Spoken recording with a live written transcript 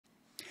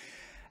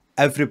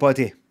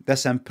Everybody,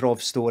 this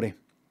improv story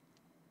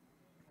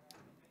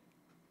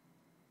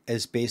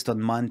is based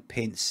on man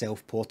paints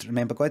self-portrait.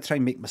 Remember, go to try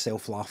and make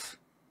myself laugh.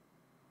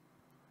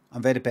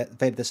 I'm very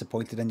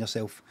disappointed in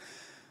yourself.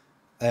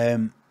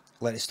 Let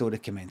the story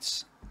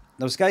commence.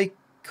 There was a guy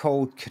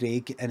called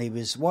Craig, and he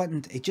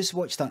just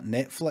watched that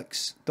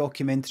Netflix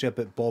documentary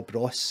about Bob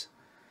Ross,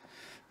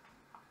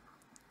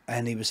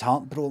 and he was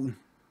heartbroken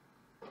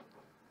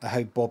at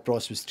how Bob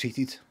Ross was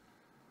treated,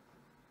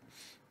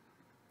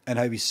 and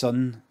how his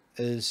son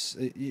is.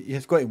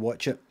 You've got to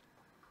watch it.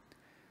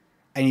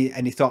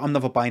 And he thought, I'm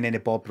never buying any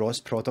Bob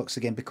Ross products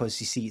again, because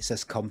you see it's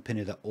this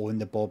company that own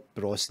the Bob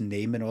Ross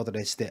name and all the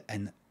rest of it,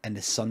 and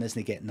the son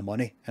isn't getting the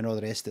money and all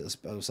the rest of it.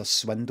 It was a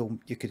swindle,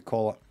 you could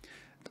call it.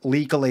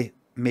 Legally,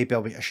 maybe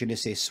I shouldn't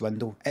say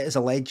swindle. It is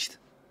alleged.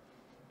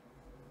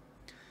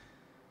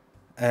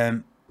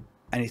 And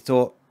he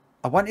thought,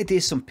 I want to do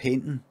some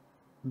painting,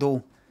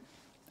 though.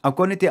 I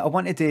want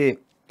to do,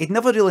 he'd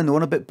never really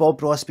known about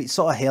Bob Ross, but he'd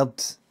sort of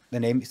heard the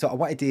name. He thought, I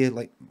want to do,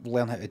 like,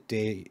 learn how to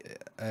do,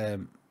 I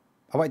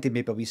want to do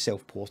maybe a wee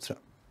self-portrait.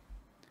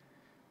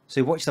 So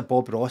he watched a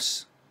Bob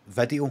Ross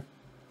video,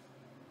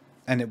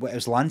 and it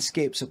was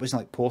landscapes. It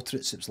wasn't like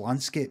portraits, it was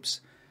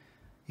landscapes.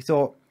 He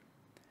thought,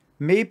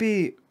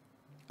 maybe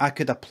I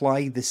could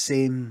apply the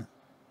same...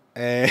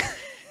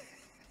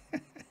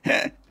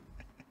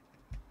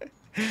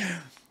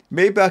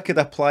 maybe I could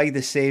apply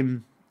the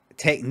same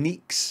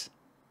techniques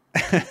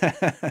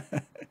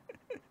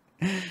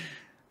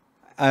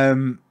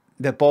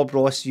that Bob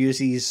Ross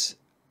uses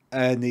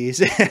and these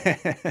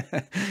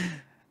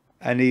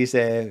and these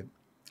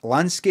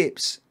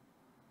landscapes,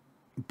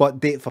 but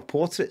date for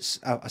portraits,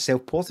 a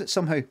self-portrait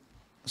somehow.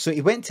 So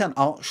he went to an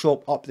art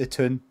shop up the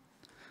town.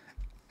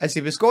 As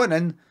he was going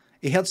in,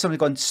 he heard somebody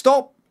going,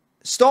 stop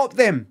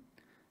them.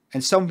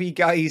 And some wee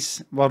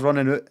guys were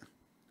running out,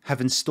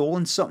 having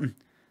stolen something.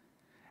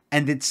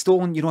 And they'd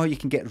stolen, you know how you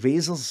can get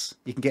razors?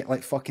 You can get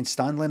like fucking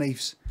Stanley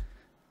knives,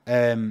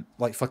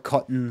 like for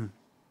cutting,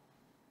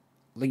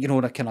 like, you know,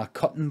 a kind of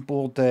cutting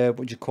board,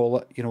 what do you call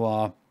it? You know,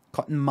 a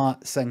cutting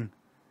mat thing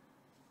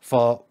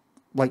for,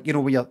 like, you know,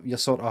 where you're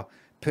sort of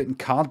putting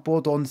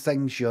cardboard on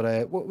things.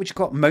 You're, what would you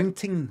call it?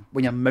 Mounting,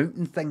 when you're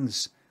mounting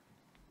things.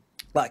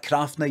 Like a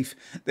craft knife.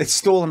 They'd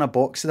stolen a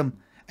box of them,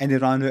 and they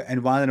ran out,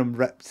 and one of them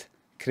ripped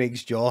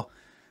Craig's jaw.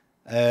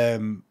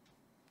 Right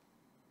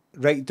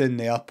down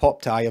there,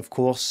 popped eye, of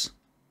course.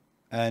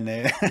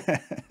 And,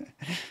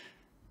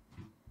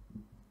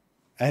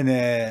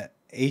 and,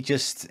 he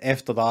just,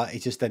 after that, he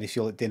just didn't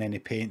feel like doing any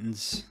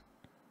paintings.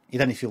 He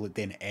didn't feel like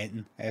doing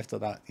anything after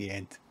that at the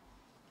end.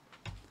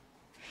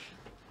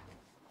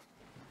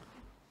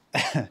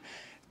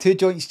 2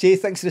 joints, Jay,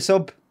 thanks for the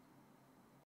sub.